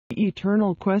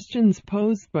eternal questions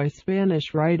posed by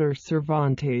Spanish writer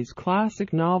Cervantes'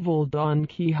 classic novel Don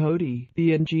Quixote,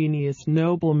 the ingenious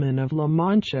nobleman of La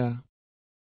Mancha,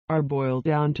 are boiled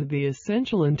down to the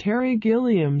essential in Terry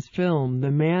Gilliam's film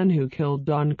The Man Who Killed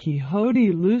Don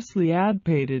Quixote, loosely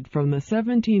adapted from the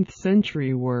 17th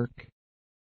century work.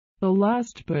 The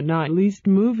last but not least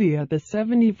movie at the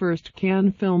 71st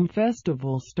Cannes Film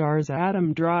Festival stars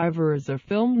Adam Driver as a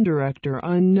film director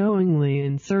unknowingly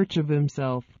in search of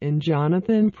himself, and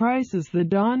Jonathan Pryce as the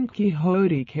Don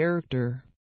Quixote character.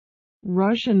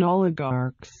 Russian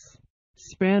oligarchs,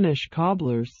 Spanish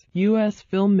cobblers, U.S.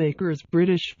 filmmakers,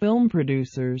 British film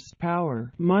producers,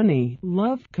 power, money,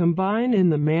 love combine in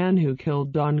The Man Who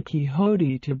Killed Don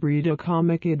Quixote to breed a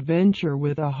comic adventure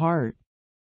with a heart.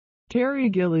 Terry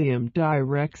Gilliam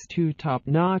directs two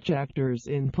top-notch actors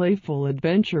in playful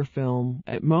adventure film,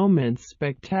 at moments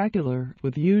spectacular,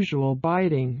 with usual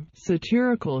biting,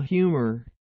 satirical humor.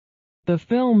 The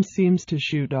film seems to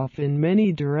shoot off in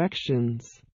many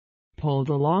directions, pulled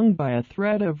along by a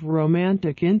thread of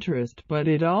romantic interest, but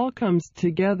it all comes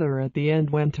together at the end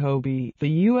when Toby, the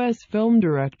U.S. film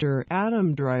director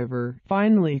Adam Driver,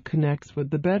 finally connects with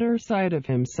the better side of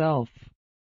himself.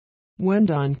 When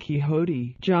Don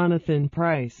Quixote, Jonathan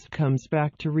Pryce, comes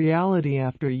back to reality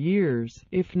after years,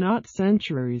 if not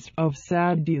centuries, of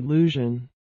sad delusion.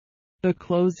 The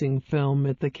closing film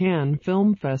at the Cannes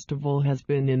Film Festival has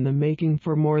been in the making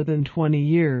for more than 20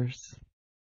 years.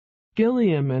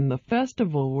 Gilliam and the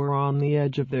festival were on the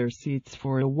edge of their seats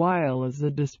for a while as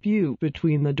a dispute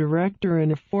between the director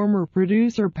and a former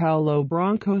producer, Paulo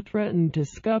Branco, threatened to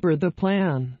scupper the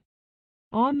plan.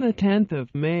 On the 10th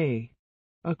of May,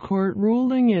 a court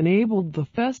ruling enabled the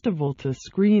festival to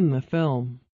screen the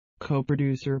film.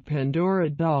 Co-producer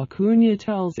Pandora da Cunha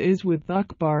tells Is with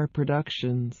Akbar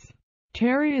Productions.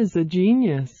 Terry is a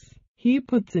genius. He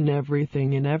puts in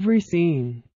everything in every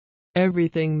scene.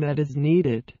 Everything that is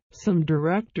needed. Some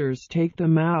directors take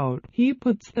them out, he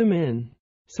puts them in.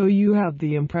 So you have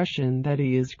the impression that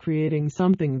he is creating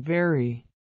something very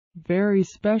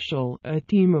special. A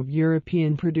team of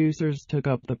European producers took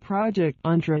up the project: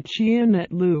 Entretien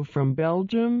et Lou from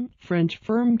Belgium, French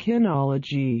firm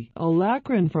Kinology,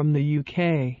 Alacron from the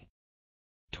UK,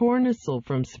 Tournesol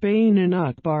from Spain and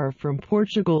Akbar from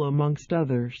Portugal, amongst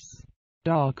others.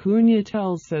 Da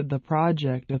Cunha said the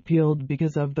project appealed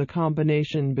because of the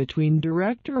combination between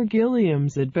director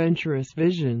Gilliam's adventurous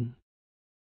vision,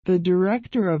 the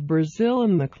director of Brazil,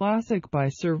 and the classic by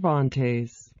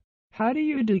Cervantes. How do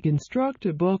you deconstruct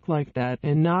a book like that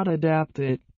and not adapt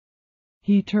it?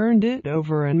 He turned it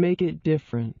over and make it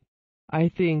different. I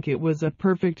think it was a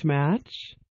perfect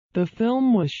match. The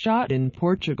film was shot in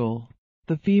Portugal.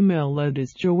 The female lead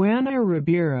is Joanna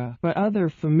Ribeira, but other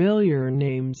familiar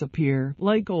names appear,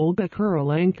 like Olga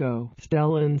Kurylenko,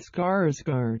 Stellan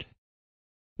Skarsgård,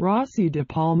 Rossi de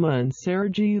Palma and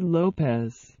Sergi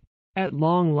Lopez. At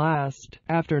long last,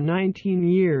 after 19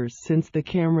 years since the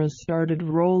cameras started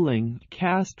rolling,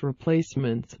 cast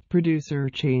replacements, producer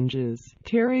changes,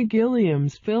 Terry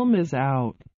Gilliam's film is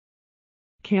out.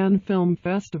 Cannes Film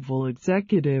Festival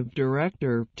executive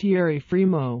director Thierry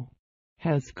Frémaux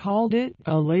has called it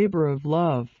a labor of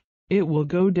love. It will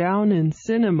go down in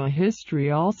cinema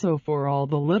history also for all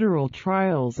the literal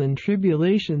trials and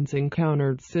tribulations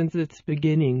encountered since its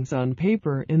beginnings on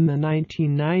paper in the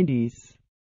 1990s.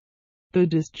 The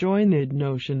disjointed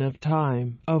notion of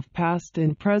time, of past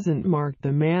and present, marked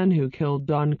The Man Who Killed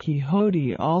Don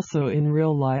Quixote also in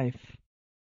real life.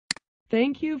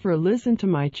 Thank you for listening to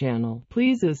my channel.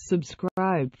 Please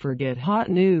subscribe for get hot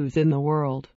news in the world.